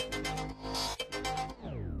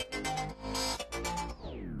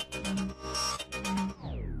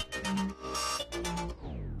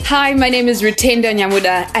Hi, my name is Rutendo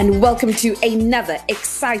Nyamuda, and welcome to another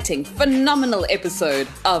exciting, phenomenal episode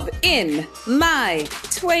of In My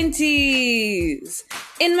 20s.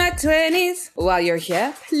 In my 20s. While you're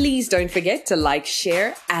here, please don't forget to like,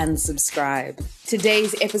 share, and subscribe.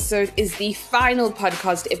 Today's episode is the final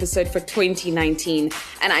podcast episode for 2019,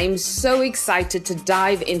 and I am so excited to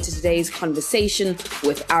dive into today's conversation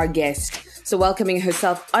with our guest. So welcoming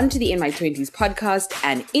herself onto the In My 20s podcast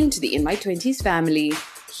and into the In My 20s family,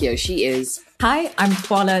 here she is. Hi, I'm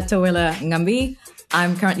Twala Tawila Ngambi.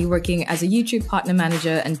 I'm currently working as a YouTube partner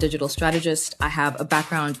manager and digital strategist. I have a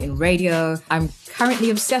background in radio. I'm currently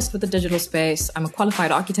obsessed with the digital space. I'm a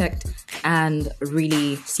qualified architect and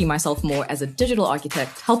really see myself more as a digital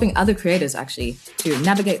architect, helping other creators actually to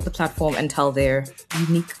navigate the platform and tell their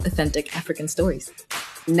unique, authentic African stories.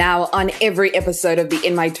 Now, on every episode of the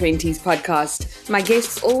In My 20s podcast, my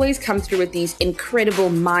guests always come through with these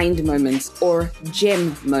incredible mind moments or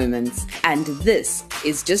gem moments, and this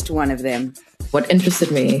is just one of them. What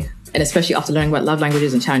interested me, and especially after learning about love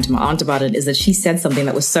languages and chatting to my aunt about it, is that she said something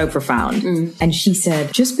that was so profound. And she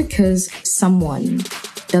said, just because someone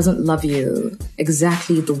doesn't love you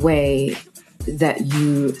exactly the way that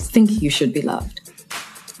you think you should be loved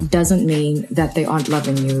doesn't mean that they aren't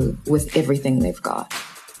loving you with everything they've got.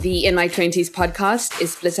 The In My 20s podcast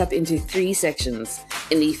is split up into 3 sections.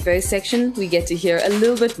 In the first section, we get to hear a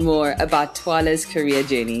little bit more about Twala's career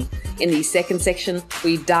journey. In the second section,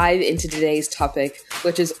 we dive into today's topic,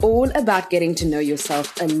 which is all about getting to know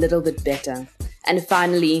yourself a little bit better. And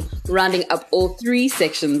finally, rounding up all 3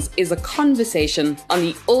 sections is a conversation on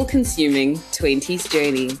the all-consuming 20s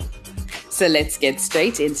journey. So let's get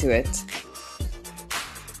straight into it.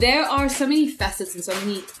 There are so many facets and so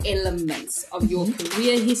many elements of your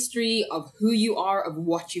career history, of who you are, of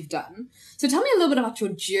what you've done. So tell me a little bit about your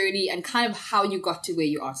journey and kind of how you got to where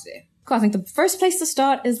you are today. Cool. I think the first place to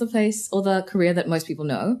start is the place or the career that most people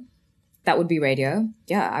know. That would be radio.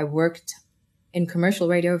 Yeah, I worked in commercial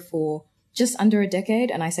radio for just under a decade.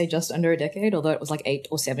 And I say just under a decade, although it was like 8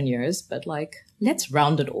 or 7 years. But like, let's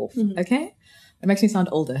round it off, okay? It makes me sound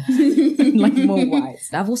older, like more wise.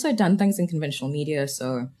 I've also done things in conventional media.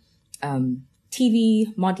 So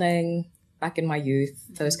TV, modeling, back in my youth,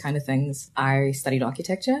 those kind of things. I studied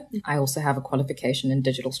architecture. I also have a qualification in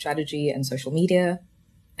digital strategy and social media.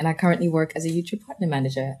 And I currently work as a YouTube partner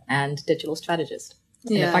manager and digital strategist.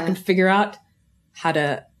 And if I could figure out how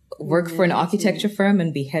to work for an architecture firm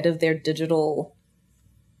and be head of their digital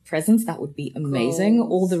presence, that would be amazing.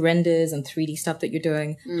 Cool. All the renders and 3D stuff that you're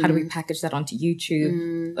doing, how do we package that onto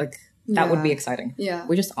YouTube? Like, that would be exciting. Yeah.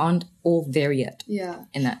 We just aren't all there yet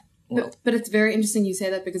in that world. But it's very interesting you say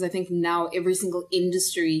that, because I think now every single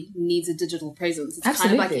industry needs a digital presence. It's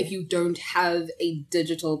Absolutely. kind of like if you don't have a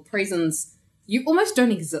digital presence, you almost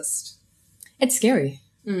don't exist. It's scary,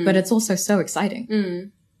 but it's also so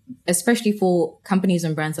exciting. Especially for companies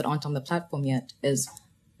and brands that aren't on the platform yet, is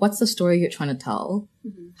what's the story you're trying to tell?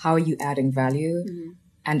 How are you adding value?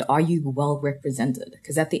 And are you well represented?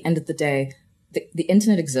 Because at the end of the day, the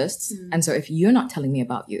internet exists. And so if you're not telling me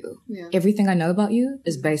about you, everything I know about you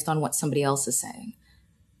is based on what somebody else is saying.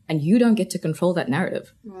 And you don't get to control that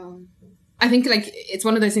narrative. Wow. I think like it's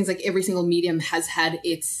one of those things, like every single medium has had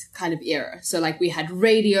its kind of era. So like we had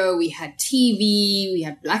radio, we had TV, we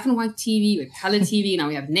had black and white TV, we had color TV. Now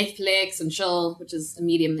we have Netflix and chill, which is a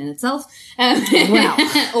medium in itself. Wow.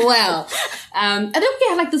 Well, and then we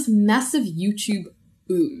had like this massive YouTube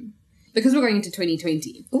boom. Because we're going into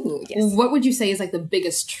 2020. Ooh, yes. What would you say is like the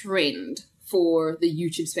biggest trend for the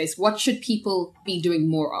YouTube space? What should people be doing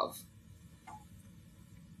more of?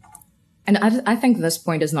 And I think this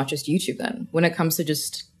point is not just YouTube then. When it comes to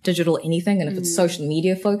just digital anything, and if it's social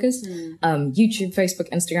media focused, YouTube, Facebook,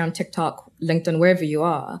 Instagram, TikTok, LinkedIn, wherever you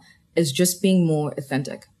are, is just being more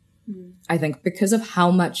authentic. I think because of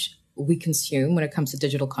how much we consume when it comes to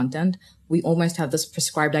digital content, we almost have this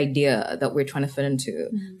prescribed idea that we're trying to fit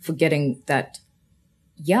into, forgetting that,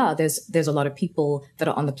 there's a lot of people that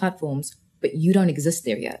are on the platforms, but you don't exist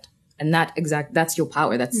there yet. And that's your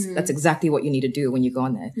power. That's exactly what you need to do when you go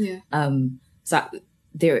on there. Yeah. So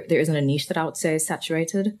there isn't a niche that I would say is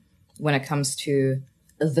saturated when it comes to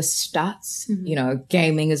the stats. You know,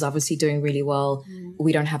 gaming is obviously doing really well.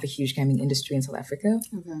 We don't have a huge gaming industry in South Africa,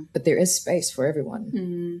 but there is space for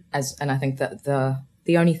everyone. And I think that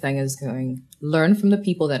the only thing is learn from the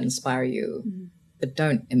people that inspire you, but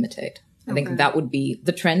don't imitate. I think that would be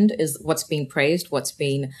the trend, is what's being praised, what's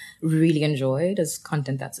being really enjoyed is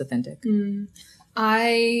content that's authentic.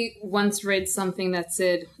 I once read something that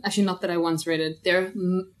said, actually not that I once read it, there are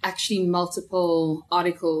actually multiple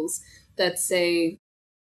articles that say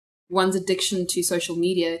one's addiction to social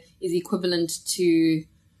media is equivalent to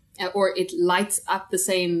or it lights up the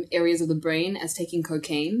same areas of the brain as taking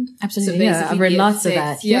cocaine. Absolutely, So yeah. I've read the lots of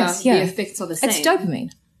effects- that. Yes, yeah. The effects are the same. It's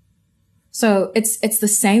dopamine. So it's the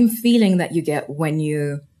same feeling that you get when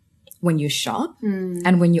you shop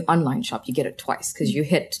and when you online shop. You get it twice because you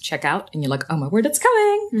hit checkout and you're like, oh my word, it's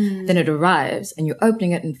coming. Then it arrives and you're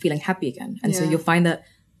opening it and feeling happy again. And so Yeah. you'll find that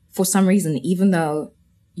for some reason, even though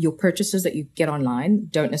your purchases that you get online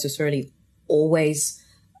don't necessarily always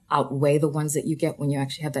outweigh the ones that you get when you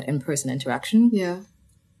actually have that in-person interaction, Yeah.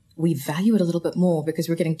 we value it a little bit more because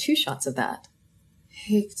we're getting 2 shots of that.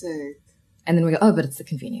 Hectic. And then we go, oh, but it's the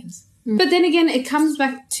convenience. But then again, it comes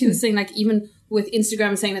back to the thing, like even with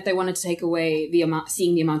Instagram saying that they wanted to take away the amount,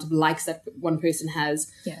 seeing the amount of likes that one person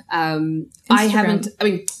has. Yeah. I Instagram. haven't, I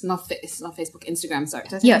mean, it's not Facebook, Instagram, sorry.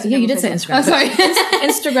 Did I say Yeah, Instagram you or did say Facebook? Instagram. Oh, sorry.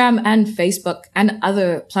 Instagram and Facebook and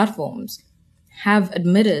other platforms have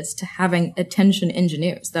admitted to having attention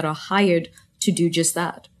engineers that are hired to do just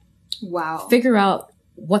that. Wow. Figure out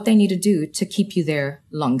what they need to do to keep you there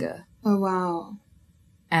longer. Oh, wow.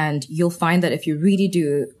 And you'll find that if you really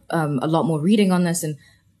do a lot more reading on this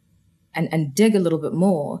and dig a little bit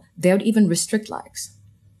more, they would even restrict likes.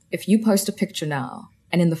 If you post a picture now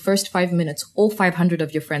and in the first 5 minutes, all 500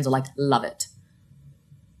 of your friends are like, love it.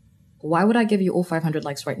 Why would I give you all 500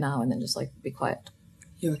 likes right now and then just like be quiet?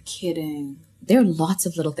 You're kidding. There are lots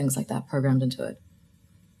of little things like that programmed into it.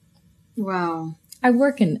 Wow. I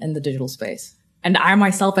work in the digital space. And I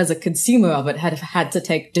myself as a consumer of it have had to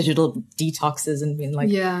take digital detoxes and been like,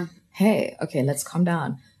 Yeah. hey, okay, let's calm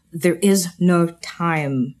down. There is no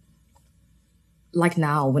time like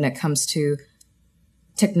now when it comes to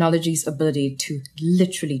technology's ability to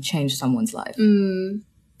literally change someone's life.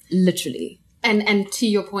 Literally. And to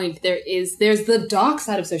your point, there's the dark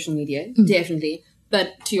side of social media, definitely.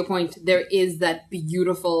 But to your point, there is that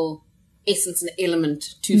beautiful essence and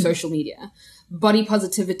element to social media. Body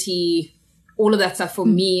positivity, all of that stuff for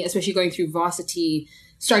me, especially going through varsity,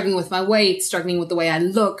 struggling with my weight, struggling with the way I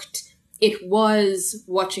looked. It was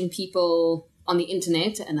watching people on the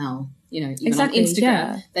internet and now, even Exactly, on Instagram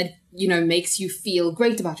yeah. that, makes you feel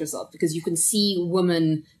great about yourself because you can see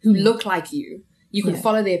women who look like you. You can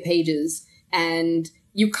follow their pages and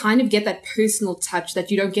you kind of get that personal touch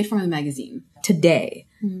that you don't get from a magazine. Today,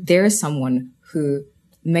 there is someone who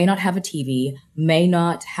may not have a TV,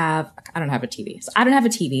 I don't have a TV. So I don't have a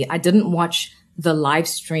TV. I didn't watch the live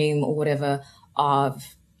stream or whatever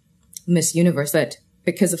of Miss Universe, but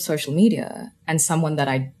because of social media and someone that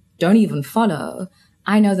I don't even follow,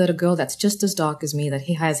 I know that a girl that's just as dark as me, that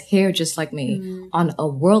he has hair just like me, on a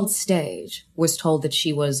world stage was told that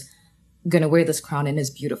she was going to wear this crown and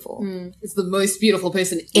is beautiful. It's the most beautiful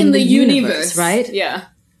person in the universe, right? Yeah.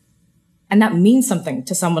 And that means something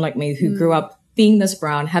to someone like me who grew up being this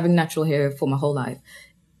brown, having natural hair for my whole life.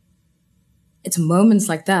 It's moments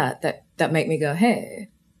like that make me go, hey,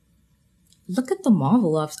 look at the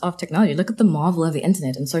marvel of technology. Look at the marvel of the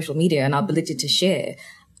internet and social media and our ability to share.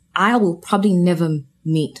 I will probably never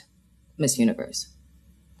meet Miss Universe.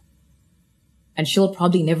 And she'll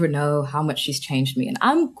probably never know how much she's changed me. And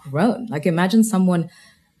I'm grown. Like, imagine someone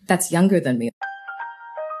that's younger than me.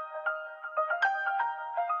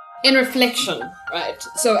 In reflection, right?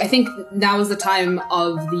 So I think now is the time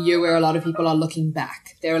of the year where a lot of people are looking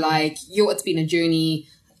back. They're like, it's been a journey.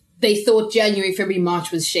 They thought January, February,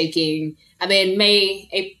 March was shaking. And then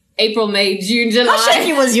April, May, June, July. How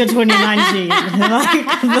shaky was your 2019?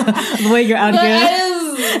 Like, the way you're out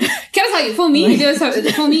here. Can I tell you,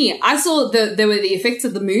 for me, I saw there were the effects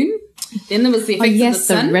of the moon. Then there was the effects of the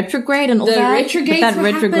sun. The retrograde and all that. Retrogrades but that were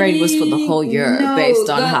retrograde was for the whole year, No, based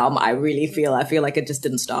on how I really feel. I feel like it just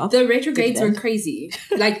didn't stop. The retrogrades were crazy.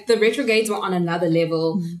 Like, the retrogrades were on another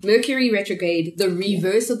level. Mercury retrograde, the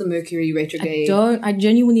reverse of the Mercury retrograde. I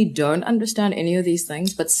genuinely don't understand any of these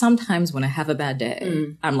things, but sometimes when I have a bad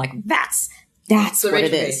day, I'm like, that's The what it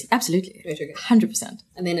retrograde. is. Absolutely. Retrograde. 100%.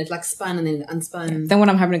 And then it like spun and then it unspun. Then when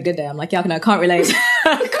I'm having a good day, I'm like, yeah, no, I can't relate.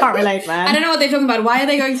 Can't relate, man. I don't know what they're talking about. Why are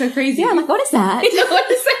they going so crazy? Yeah, I'm like, what is that?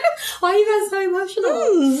 What is that? Why are you guys so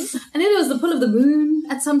emotional? And then there was the pull of the moon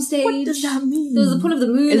at some stage. What does that mean? There was the pull of the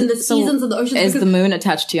moon and the seasons of the ocean. Is the moon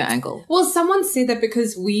attached to your ankle? Well, someone said that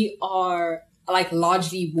because we are like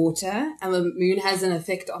largely water and the moon has an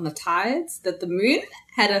effect on the tides, that the moon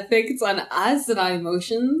had effects on us and our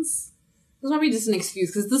emotions. It was probably just an excuse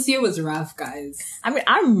because this year was rough, guys. I mean,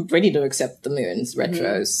 I'm ready to accept the moon's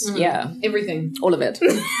retros. Yeah. Everything. All of it.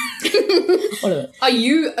 All of it. Are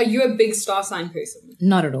you a big star sign person?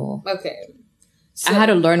 Not at all. Okay. I had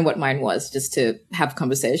to learn what mine was just to have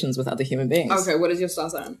conversations with other human beings. Okay, what is your star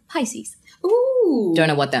sign? Pisces. Ooh. Ooh. Don't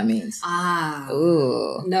know what that means.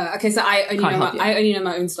 Ooh. No, okay, so I only Can't know help you. I only know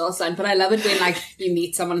my own star sign, but I love it when like you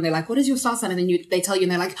meet someone and they're like, "What is your star sign?" And then they tell you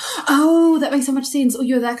and they're like, "Oh, that makes so much sense." Oh,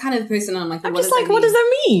 you're that kind of person. And I'm like, well, I'm just like, what does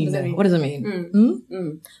that mean? What does it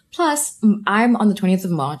mean? Plus, I'm on the 20th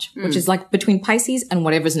of March, which is like between Pisces and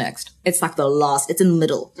whatever's next. It's like the last, it's in the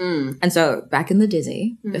middle. And so back in the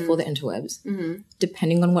Dizzy, before the interwebs,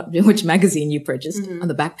 depending on which magazine you purchased, on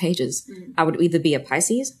the back pages, I would either be a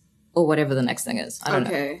Pisces or whatever the next thing is. I don't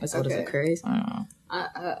know. What is it, Aquarius? I don't know.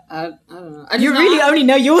 I don't know. I just You know really only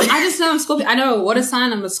know yours. I just know I'm Scorpio. I know what a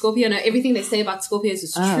sign. I'm a Scorpio. I know everything they say about Scorpios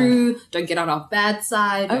is true. Don't get on our bad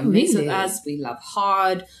side. Don't mess with us. We love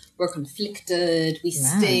hard. We're conflicted. We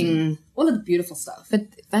sting. All of the beautiful stuff. But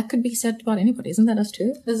that could be said about anybody. Isn't that us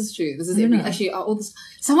too? This is true. This is all this.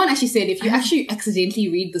 Someone actually said if you actually accidentally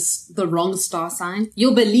read the wrong star sign,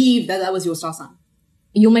 you'll believe that was your star sign.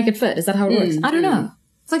 You'll make it fit. Is that how it works? I don't know.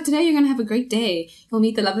 It's like today you're going to have a great day. You'll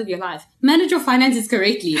meet the love of your life. Manage your finances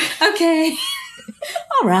correctly. Okay.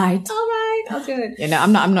 All right. I'll do it. Yeah, no,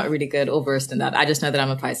 I'm not really good or versed in that. I just know that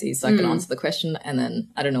I'm a Pisces, so I can answer the question, and then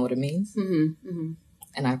I don't know what it means.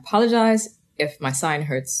 And I apologize if my sign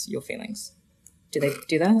hurts your feelings. Do they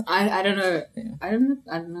do that? I don't know. Yeah. I don't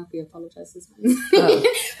know if we apologize this time.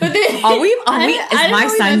 But then, are we? Is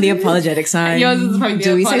my sign the apologetic sign? Yours is probably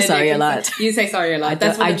Do we say sorry a lot? You say sorry a lot.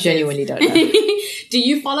 I genuinely don't know. Do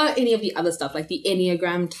you follow any of the other stuff, like the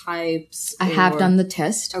Enneagram types? I have done the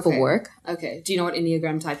test for work. Okay. Do you know what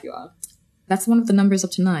Enneagram type you are? That's one of the numbers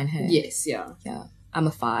up to 9, hey? Yes, yeah. Yeah. I'm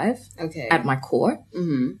a 5. Okay. At my core.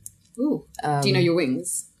 Ooh. Do you know your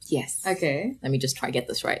wings? Yes. Okay. Let me just try to get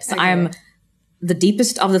this right. So I'm the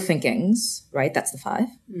deepest of the thinkings, right? That's the 5.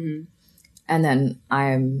 And then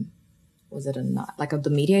I'm, was it a 9? Like the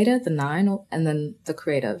mediator, the 9, and then the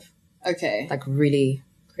creative. Okay. Like really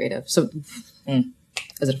creative. So,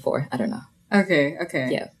 is it a 4? I don't know. Okay.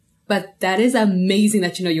 Yeah. But that is amazing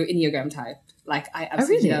that you know your Enneagram type. Like, I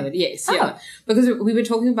absolutely know it. Yes, yeah. Because we were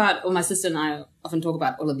talking about, or my sister and I often talk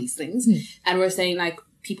about all of these things. And we're saying, like,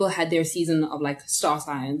 people had their season of, like, star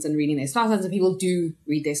signs and reading their star signs. And people do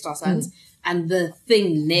read their star signs. And the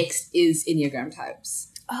thing next is Enneagram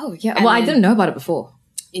types. Oh, yeah. And I didn't know about it before.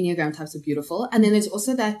 Enneagram types are beautiful. And then there's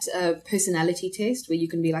also that personality test where you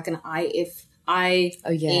can be like an INJ.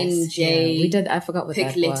 We did. I forgot what pick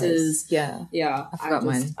that letters. Was. Yeah. I forgot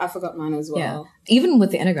mine. I forgot mine as well. Yeah. Even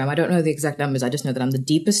with the Enneagram, I don't know the exact numbers. I just know that I'm the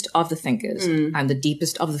deepest of the thinkers. I'm the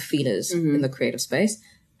deepest of the feelers in the creative space.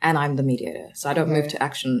 And I'm the mediator. So I don't move to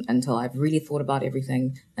action until I've really thought about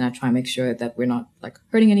everything. And I try and make sure that we're not like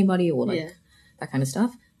hurting anybody or like that kind of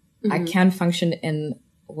stuff. I can function in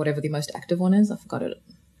whatever the most active one is. I forgot it.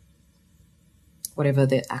 Whatever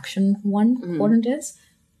the action one quadrant is.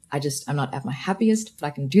 I'm not at my happiest, but I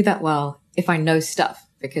can do that well if I know stuff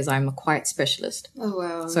because I'm a quiet specialist. Oh,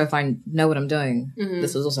 wow. So if I know what I'm doing,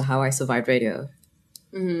 this is also how I survived radio.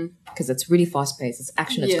 Because it's really fast paced. It's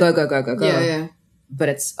action. It's go, go, go, go, go. Yeah. But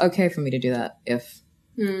it's okay for me to do that if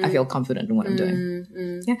I feel confident in what I'm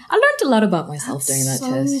doing. Yeah. I learned a lot about myself during that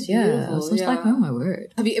test. Yeah. I was just like, oh my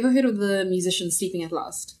word. Have you ever heard of the musician Sleeping at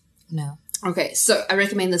Last? No. Okay. So I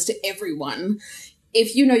recommend this to everyone.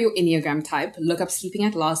 If you know your Enneagram type, look up Sleeping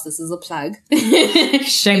at Last. This is a plug.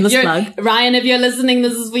 Shameless plug. Ryan, if you're listening,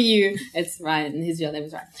 this is for you. It's Ryan. His real name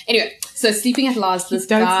is Ryan. Anyway, so Sleeping at Last, this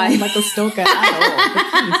guy... Don't sound like a stalker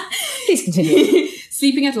at all. Please continue.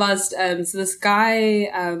 Sleeping at Last, so this guy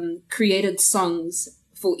created songs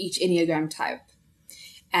for each Enneagram type.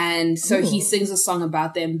 And so he sings a song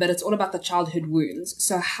about them, but it's all about the childhood wounds.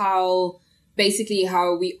 So basically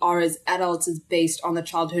how we are as adults is based on the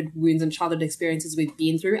childhood wounds and childhood experiences we've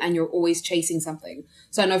been through, and you're always chasing something.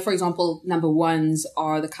 So I know, for example, number 1s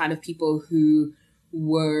are the kind of people who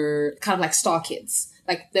were kind of like star kids.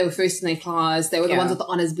 Like they were first in their class, they were the ones with the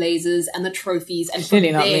honors blazers and the trophies. And for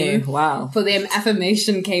them, for them,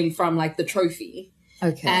 affirmation came from like the trophy.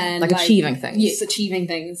 Okay. And like achieving things. Yes, achieving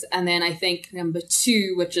things. And then I think number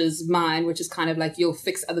 2, which is mine, which is kind of like you'll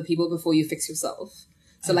fix other people before you fix yourself.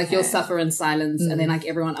 So like you'll suffer in silence and then like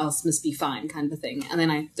everyone else must be fine kind of a thing. And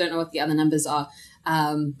then I don't know what the other numbers are.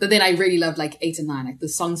 But then I really love like 8 and 9, like the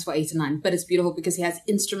songs for 8 and 9. But it's beautiful because he has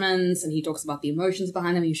instruments and he talks about the emotions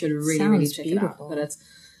behind them. You should really check it out. But it's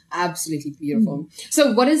absolutely beautiful.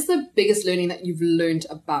 So what is the biggest learning that you've learned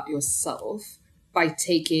about yourself by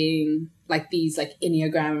taking like these like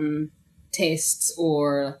Enneagram tests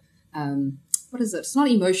or what is it? It's not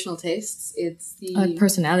emotional tests. It's the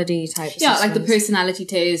personality type. Yeah, like the personality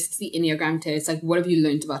tests, the Enneagram tests. Like, what have you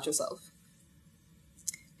learned about yourself?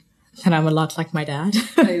 And I'm a lot like my dad.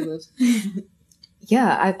 Is it?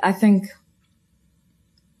 Yeah, I think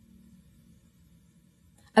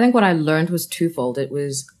I think what I learned was twofold. It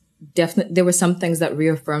was definitely, there were some things that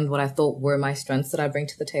reaffirmed what I thought were my strengths that I bring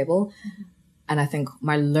to the table. Mm-hmm. And I think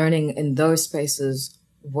my learning in those spaces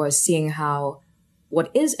was seeing how what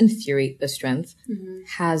is in theory a strength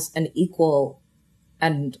has an equal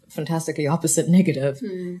and fantastically opposite negative,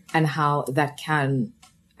 and how that can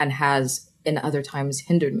and has in other times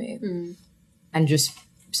hindered me. And just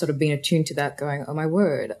sort of being attuned to that, going, oh my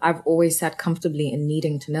word, I've always sat comfortably in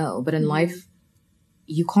needing to know. But in life,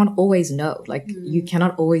 you can't always know. Like you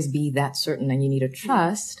cannot always be that certain, and you need to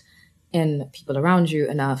trust in people around you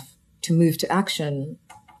enough to move to action,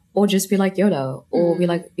 or just be like Yoda, or be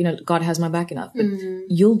like, you know, God has my back enough. But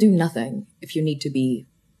you'll do nothing if you need to be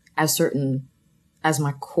as certain as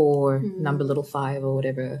my core number little 5 or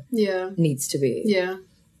whatever needs to be. Yeah.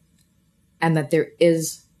 And that there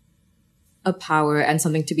is a power and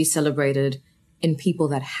something to be celebrated in people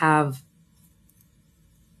that have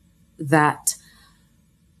that,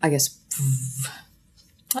 I guess,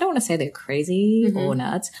 I don't want to say they're crazy or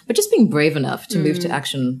nuts, but just being brave enough to move to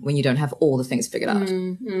action when you don't have all the things figured out.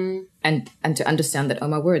 And to understand that, oh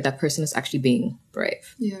my word, that person is actually being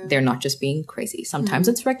brave. Yeah. They're not just being crazy. Sometimes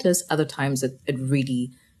it's reckless. Other times it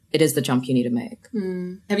is the jump you need to make.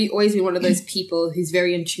 Have you always been one of those people who's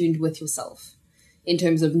very in tune with yourself in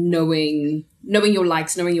terms of knowing your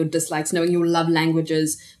likes, knowing your dislikes, knowing your love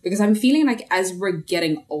languages? Because I'm feeling like as we're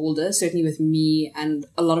getting older, certainly with me and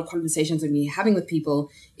a lot of conversations with me having with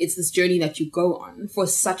people, it's this journey that you go on. For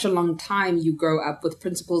such a long time, you grow up with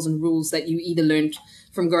principles and rules that you either learned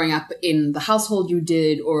from growing up in the household you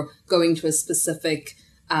did, or going to a specific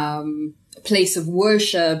place of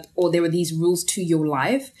worship, or there were these rules to your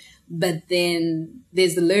life. But then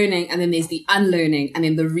there's the learning, and then there's the unlearning, and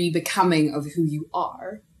then the re-becoming of who you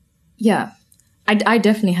are. Yeah, I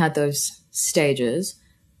definitely had those stages.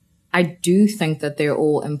 I do think that they're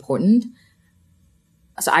all important.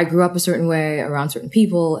 So I grew up a certain way around certain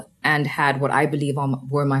people and had what I believe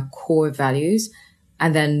were my core values.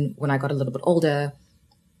 And then when I got a little bit older,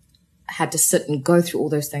 I had to sit and go through all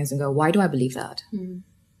those things and go, why do I believe that?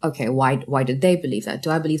 Okay, why did they believe that? Do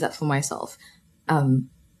I believe that for myself?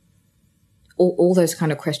 All those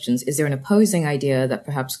kind of questions. Is there an opposing idea that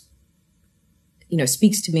perhaps, you know,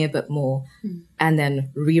 speaks to me a bit more? And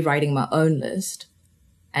then rewriting my own list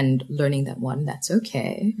and learning that, one, that's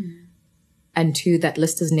okay. And two, that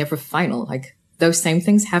list is never final. Like those same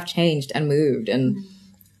things have changed and moved, and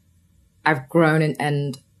I've grown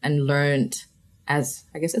and learned as,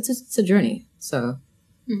 I guess it's a journey. So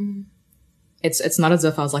it's not as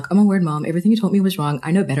if I was like, oh my word, mom, everything you told me was wrong.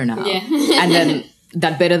 I know better now. Yeah. And then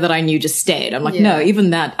that better that I knew just stayed. I'm like, no,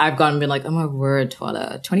 even that I've gone and been like, oh my word,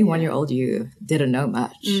 Twala, 21-year-old you didn't know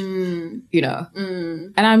much, you know?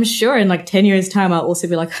 And I'm sure in like 10 years time, I'll also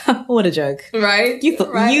be like, what a joke. Right? You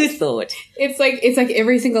thought. It's like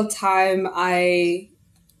every single time I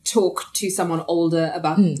talk to someone older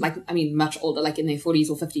about, much older, like in their 40s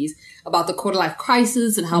or 50s, about the quarter life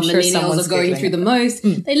crisis and how millennials are going through the most,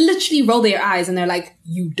 they literally roll their eyes and they're like,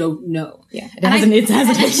 you don't know. Yeah. It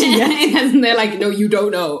hasn't actually yet. And they're like, no, you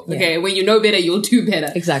don't know. Yeah. Okay. When you know better, you'll do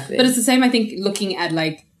better. Exactly. But it's the same, I think, looking at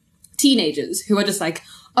like teenagers who are just like,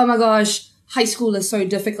 oh my gosh, high school is so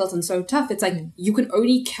difficult and so tough. It's like, you can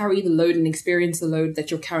only carry the load and experience the load that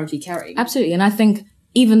you're currently carrying. Absolutely. And I think,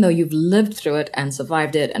 even though you've lived through it and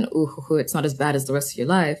survived it and it's not as bad as the rest of your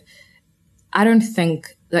life, I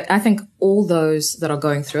think all those that are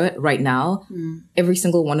going through it right now, every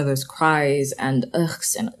single one of those cries and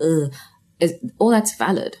ughs and is all that's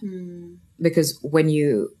valid. Because when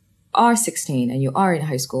you are 16 and you are in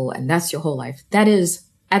high school and that's your whole life, that is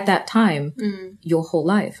at that time your whole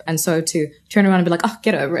life. And so to turn around and be like, oh,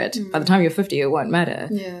 get over it. By the time you're 50, it won't matter.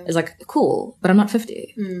 Yeah. It's like, cool, but I'm not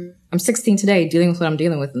 50. I'm 16 today, dealing with what I'm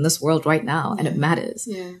dealing with in this world right now, and it matters.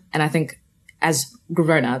 Yeah. And I think as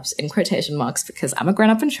grown-ups, in quotation marks, because I'm a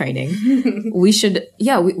grown-up in training, we should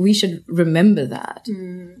remember that.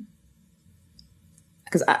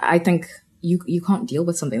 Because I think you can't deal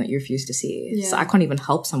with something that you refuse to see. Yeah. So I can't even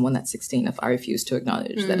help someone that's 16 if I refuse to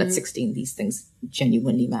acknowledge that at 16 these things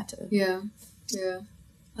genuinely matter. Yeah. Yeah.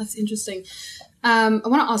 That's interesting. I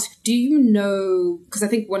want to ask, do you know, because I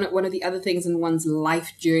think one of the other things in one's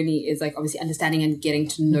life journey is like obviously understanding and getting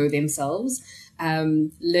to know themselves,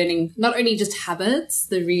 learning not only just habits,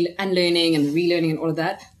 the unlearning and relearning and all of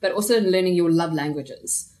that, but also learning your love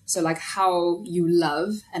languages. So like how you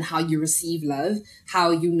love and how you receive love,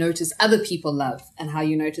 how you notice other people love and how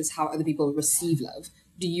you notice how other people receive love.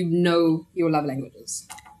 Do you know your love languages?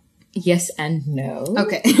 Yes and no.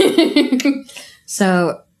 Okay.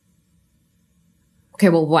 So, okay,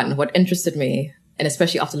 well, one, what interested me and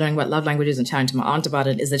especially after learning about love languages and chatting to my aunt about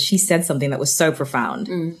it, is that she said something that was so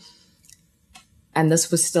profound. And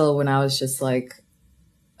this was still when I was just like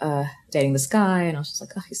dating this guy, and I was just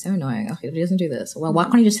like, oh, he's so annoying. Oh, he doesn't do this. Well, why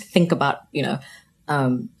can't you just think about,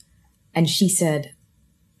 and she said,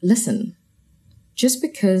 listen, just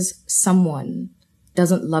because someone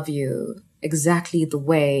doesn't love you exactly the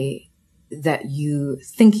way that you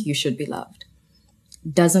think you should be loved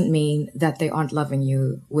doesn't mean that they aren't loving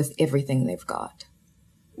you with everything they've got.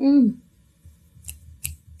 A And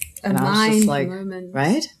I was just mind like, moment.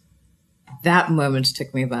 right? That moment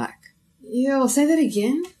took me back. Yeah, I'll say that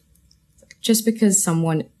again. Just because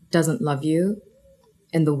someone doesn't love you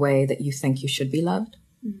in the way that you think you should be loved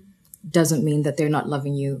doesn't mean that they're not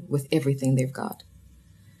loving you with everything they've got.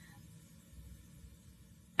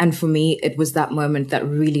 And for me, it was that moment that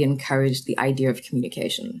really encouraged the idea of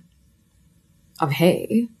communication. Of,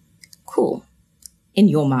 hey, cool. In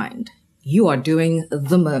your mind, you are doing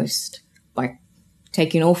the most by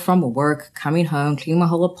taking off from work, coming home, cleaning my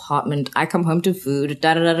whole apartment. I come home to food,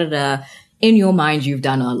 da-da-da-da-da. In your mind, you've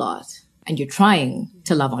done a lot. And you're trying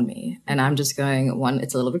to love on me. And I'm just going, one,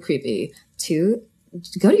 it's a little bit creepy. Two,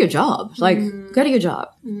 go to your job. Like, go to your job.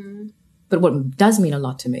 But what does mean a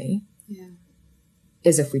lot to me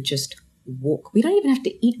is if we just walk. We don't even have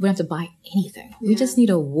to eat. We don't have to buy anything. We just need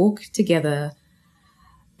to walk together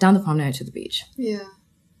down the promenade to the beach. Yeah.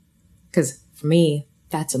 Because for me,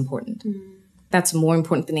 that's important. That's more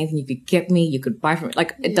important than anything you could get me, you could buy from it.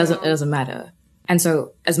 Like, it doesn't matter. And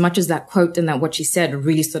so as much as that quote and that what she said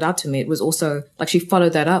really stood out to me, it was also like she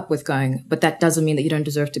followed that up with going, but that doesn't mean that you don't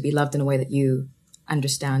deserve to be loved in a way that you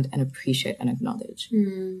understand and appreciate and acknowledge.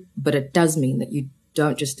 But it does mean that you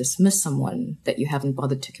don't just dismiss someone that you haven't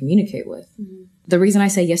bothered to communicate with. The reason I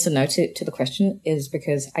say yes or no to the question is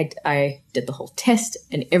because I did the whole test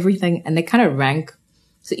and everything, and they kind of rank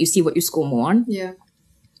so that you see what you score more on. Yeah.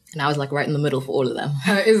 And I was like right in the middle for all of them.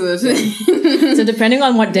 Is it? So depending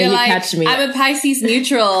on what day you You're like, catch me. I'm a Pisces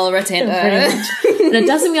neutral, Pretty Ratenda. much. And it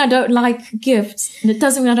doesn't mean I don't like gifts, and it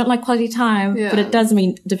doesn't mean I don't like quality time, but it does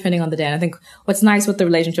mean depending on the day. And I think what's nice with the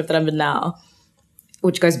relationship that I'm in now,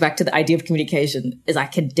 which goes back to the idea of communication, is I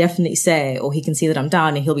can definitely say, or he can see that I'm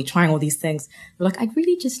down and he'll be trying all these things. But like, I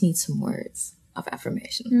really just need some words of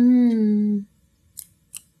affirmation.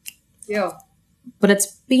 Yeah. But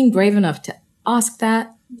it's being brave enough to ask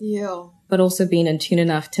that, Yeah. but also being in tune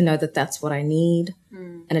enough to know that that's what I need.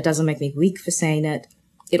 And it doesn't make me weak for saying it.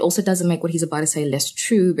 It also doesn't make what he's about to say less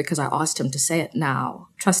true because I asked him to say it now,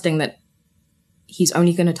 trusting that he's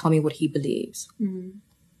only going to tell me what he believes.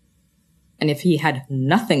 And if he had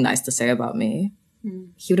nothing nice to say about me,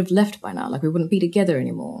 he would have left by now. Like, we wouldn't be together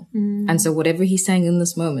anymore. And so whatever he's saying in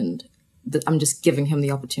this moment, I'm just giving him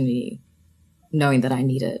the opportunity, knowing that I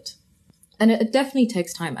need it. And it definitely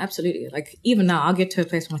takes time. Absolutely. Like, even now, I'll get to a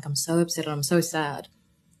place where I'm like, I'm so upset or I'm so sad.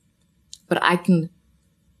 But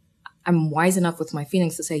I'm wise enough with my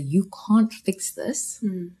feelings to say, you can't fix this.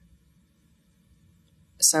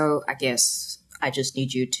 So I guess I just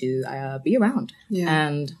need you to be around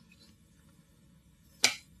and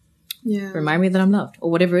remind me that I'm loved or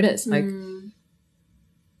whatever it is. Like,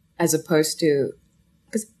 as opposed to,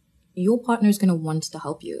 because your partner is going to want to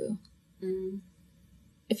help you.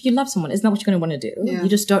 If you love someone, isn't that what you're going to want to do? You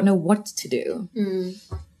just don't know what to do.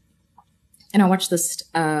 And I watched this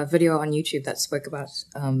video on YouTube that spoke about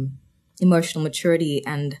emotional maturity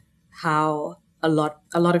and how a lot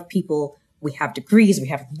of people, we have degrees, we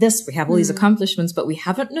have this, we have all these accomplishments, but we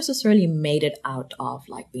haven't necessarily made it out of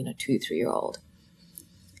like being a 2-3-year-old.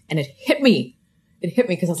 And it hit me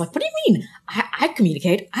because I was like, what do you mean? I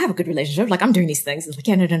communicate. I have a good relationship. Like, I'm doing these things. It's like,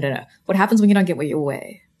 yeah, no. What happens when you don't get your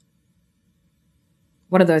way?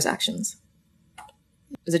 What are those actions?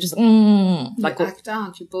 Is it just, like, You act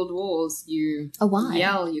out, you build walls, you why?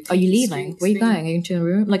 yell, you Are you keep leaving? Where are you going? Are you into a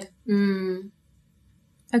room? Like,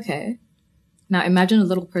 okay. Now imagine a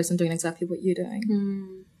little person doing exactly what you're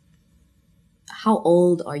doing. How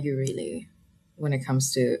old are you really when it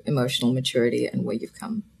comes to emotional maturity and where you've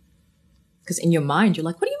come? Because in your mind, you're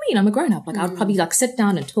like, what do you mean? I'm a grown up. Like, I'd probably like sit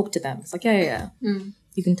down and talk to them. It's like, yeah.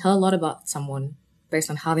 You can tell a lot about someone based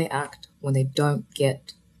on how they act when they don't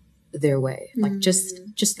get their way. Like, just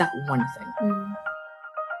that one thing.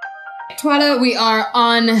 Twala, we are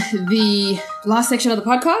on the last section of the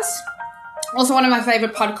podcast. Also one of my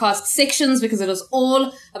favorite podcast sections because it is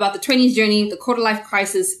all about the 20s journey, the quarter life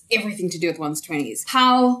crisis, everything to do with one's 20s.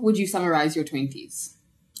 How would you summarize your 20s?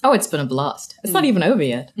 Oh, it's been a blast. It's not even over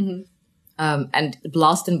yet. And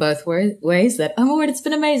blast in both ways that, oh my word, it's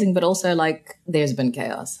been amazing, but also like there's been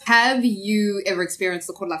chaos. Have you ever experienced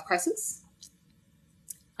the quarter life crisis?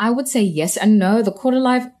 I would say yes and no. The quarter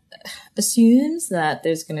life assumes that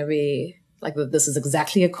there's going to be like this is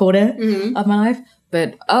exactly a quarter of my life.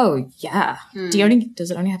 But yeah,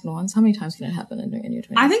 does it only happen once? How many times can it happen in your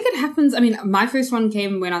 20s? I think it happens. I mean, my first one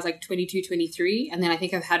came when I was like 22, 23, and then I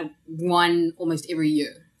think I've had one almost every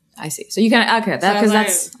year. I see. So you can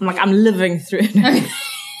I'm living through it.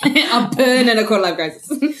 A burn and a quarter life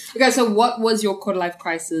crisis. Okay, so what was your quarter life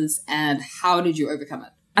crisis and how did you overcome it?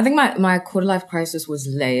 I think my quarter life crisis was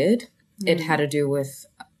layered. It had to do with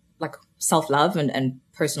like self-love and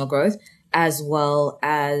personal growth, as well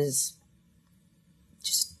as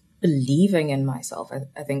just believing in myself.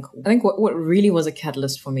 I think what really was a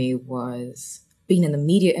catalyst for me was being in the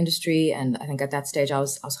media industry. And I think at that stage I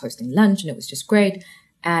was hosting lunch and it was just great.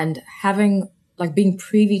 And having like being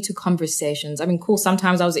privy to conversations. I mean, cool.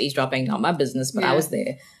 Sometimes I was eavesdropping, not my business, but I was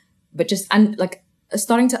there. But just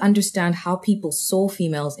starting to understand how people saw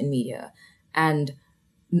females in media. And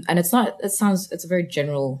it's a very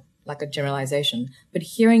general, like a generalization, but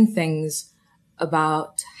hearing things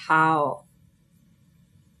about how,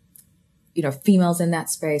 females in that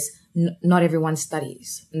space, not everyone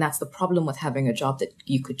studies. And that's the problem with having a job that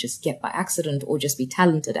you could just get by accident or just be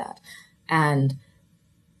talented at. And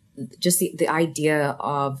just the idea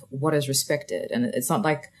of what is respected. And it's not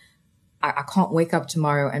like I can't wake up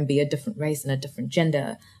tomorrow and be a different race and a different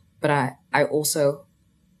gender, but I also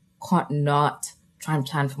can't not try and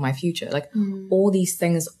plan for my future. Like all these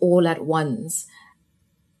things all at once.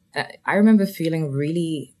 I remember feeling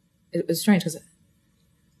really, it was strange because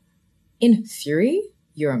in theory,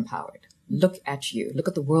 you're empowered. Look at you. Look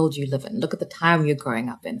at the world you live in. Look at the time you're growing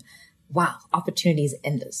up in. Wow, opportunities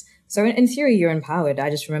endless. So in theory, you're empowered. I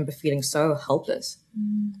just remember feeling so helpless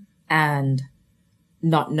and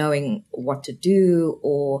not knowing what to do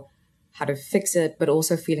or how to fix it, but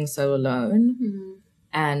also feeling so alone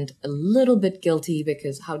and a little bit guilty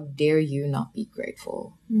because how dare you not be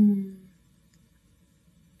grateful? And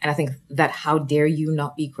I think that how dare you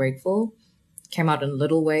not be grateful came out in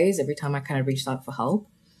little ways every time I kind of reached out for help.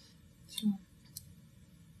 Sure.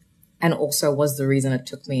 And also was the reason it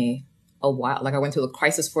took me a while. Like I went through the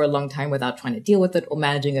crisis for a long time without trying to deal with it or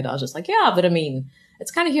managing it. I was just like, yeah, but I mean,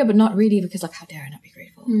 it's kind of here, but not really because like, how dare I not be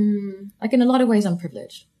grateful? Like in a lot of ways, I'm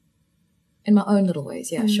privileged. In my own little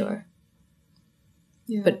ways. Yeah, sure.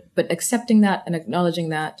 Yeah. But accepting that and acknowledging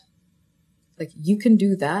that, like you can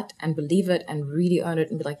do that and believe it and really own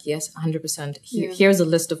it and be like, yes, 100%. Here's a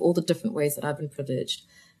list of all the different ways that I've been privileged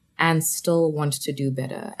and still want to do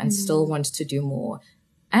better and still want to do more.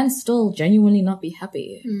 And still genuinely not be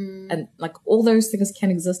happy. And like all those things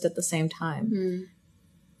can exist at the same time.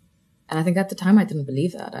 And I think at the time I didn't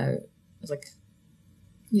believe that. I was like,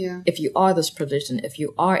 if you are this privileged and if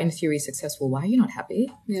you are in theory successful, why are you not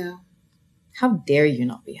happy? Yeah. How dare you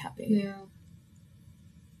not be happy? Yeah.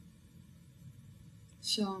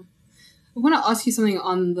 Sure. I want to ask you something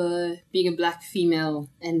on the being a Black female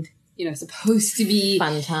and, supposed to be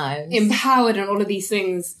fun times, empowered and all of these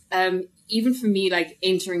things. Even for me, like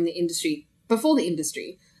entering the industry, before the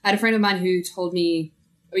industry, I had a friend of mine who told me,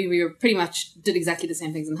 we were pretty much did exactly the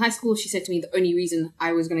same things in high school. She said to me the only reason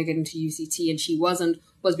I was going to get into UCT and she wasn't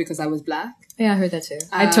was because I was Black. Yeah, I heard that too.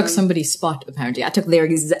 I took somebody's spot, apparently. I took their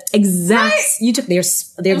exact, you took their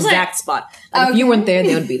exact spot. Like if you weren't there,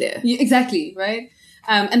 they would be there. Exactly, right?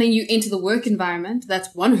 And then you enter the work environment.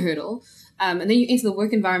 That's one hurdle. And then you enter the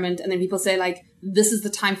work environment and then people say like, this is the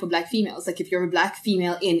time for Black females. Like if you're a Black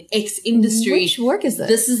female in X industry. Which work is this?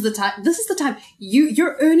 This is the time.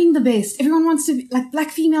 You're earning the best. Everyone wants to be like Black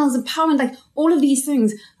females, empowerment, like all of these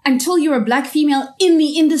things until you're a Black female in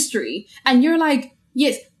the industry. And you're like,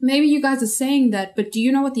 yes, maybe you guys are saying that, but do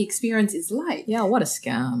you know what the experience is like? Yeah, what a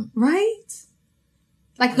scam. Right?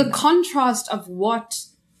 Like the contrast of what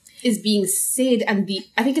is being said and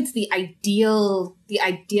I think it's the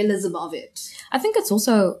idealism of it. I think it's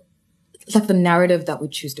also like the narrative that we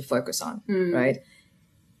choose to focus on, right?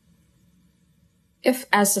 If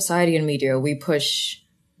as society and media, we push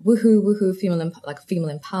woohoo, female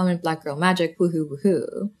empowerment, Black girl magic,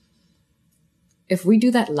 woohoo. If we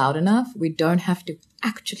do that loud enough, we don't have to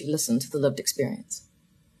actually listen to the lived experience.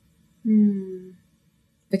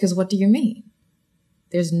 Because what do you mean?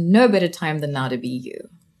 There's no better time than now to be you.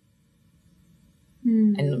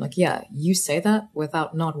 And I'm like, yeah, you say that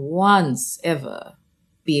without not once ever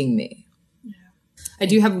being me. Yeah. I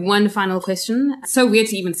do have one final question. So weird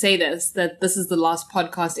to even say this, that this is the last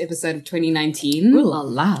podcast episode of 2019. Ooh la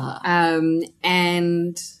la.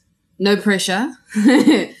 And no pressure.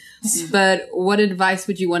 But what advice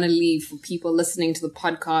would you want to leave for people listening to the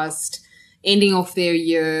podcast, ending off their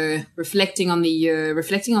year, reflecting on the year,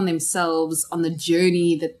 reflecting on themselves, on the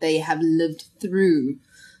journey that they have lived through?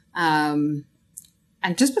 And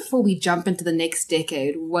just before we jump into the next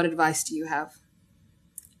decade, what advice do you have?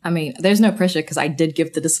 I mean, there's no pressure because I did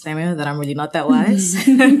give the disclaimer that I'm really not that wise.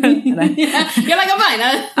 You're like, I'm fine.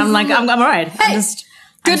 Huh? I'm like, I'm all right. Hey,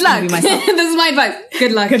 good luck. This is my advice.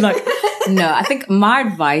 Good luck. Good luck. No, I think my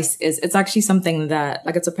advice is, it's actually something that,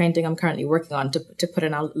 like, it's a painting I'm currently working on to put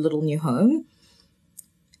in our little new home.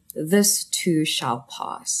 This too shall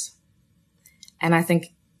pass. And I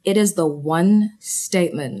think it is the one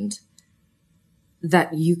statement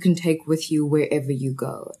that you can take with you wherever you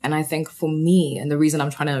go. And I think for me, and the reason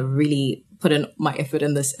I'm trying to really put in my effort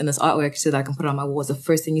in this artwork so that I can put it on my wall, is the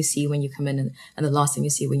first thing you see when you come in and the last thing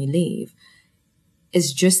you see when you leave,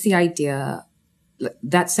 is just the idea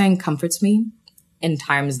that saying comforts me in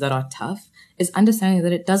times that are tough, is understanding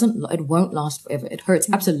that it won't last forever. It hurts.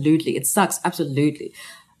 Absolutely. It sucks. Absolutely.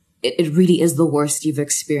 It really is the worst you've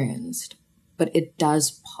experienced, but it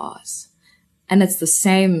does pass. And it's the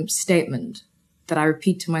same statement that I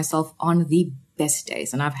repeat to myself on the best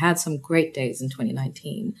days, and I've had some great days in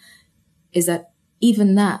 2019, is that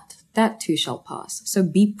even that too shall pass. So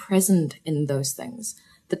be present in those things.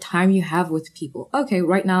 The time you have with people. Okay,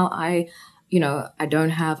 right now I don't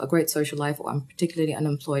have a great social life, or I'm particularly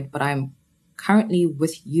unemployed, but I'm currently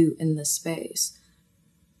with you in this space.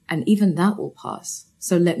 And even that will pass.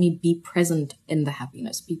 So let me be present in the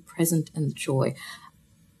happiness, be present in the joy,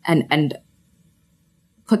 and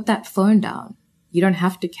put that phone down. You don't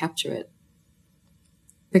have to capture it,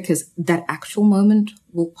 because that actual moment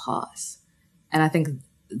will pass. And I think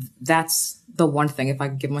that's the one thing, if I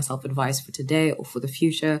could give myself advice for today or for the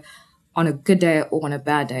future, on a good day or on a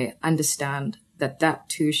bad day, understand that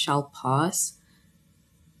too shall pass.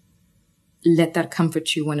 Let that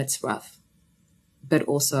comfort you when it's rough, but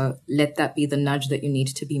also let that be the nudge that you need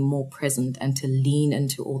to be more present and to lean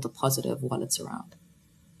into all the positive while it's around.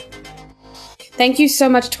 Thank you so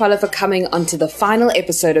much, Twala, for coming onto the final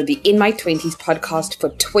episode of the In My 20s podcast for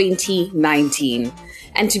 2019.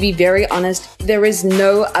 And to be very honest, there is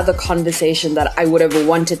no other conversation that I would have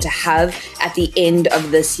wanted to have at the end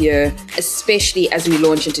of this year, especially as we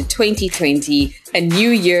launch into 2020, a new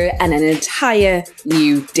year and an entire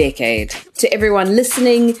new decade. To everyone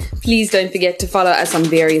listening, please don't forget to follow us on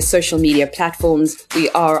various social media platforms. We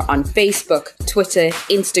are on Facebook, Twitter,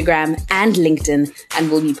 Instagram, and LinkedIn,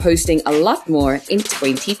 and we'll be posting a lot more in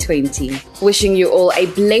 2020. Wishing you all a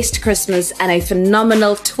blessed Christmas and a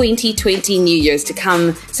phenomenal 2020 New Year's to come.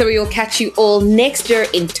 So we will catch you all next year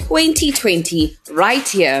in 2020, right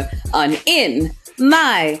here on In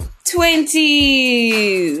My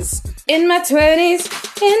 20s. In my 20s,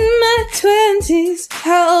 in my 20s.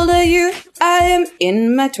 How old are you? I am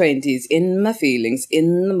in my 20s, in my feelings,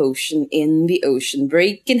 in the motion, in the ocean,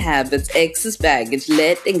 breaking habits, excess baggage,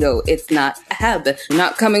 letting go. It's not a habit.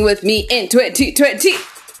 Not coming with me in 2020.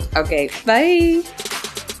 Okay, bye.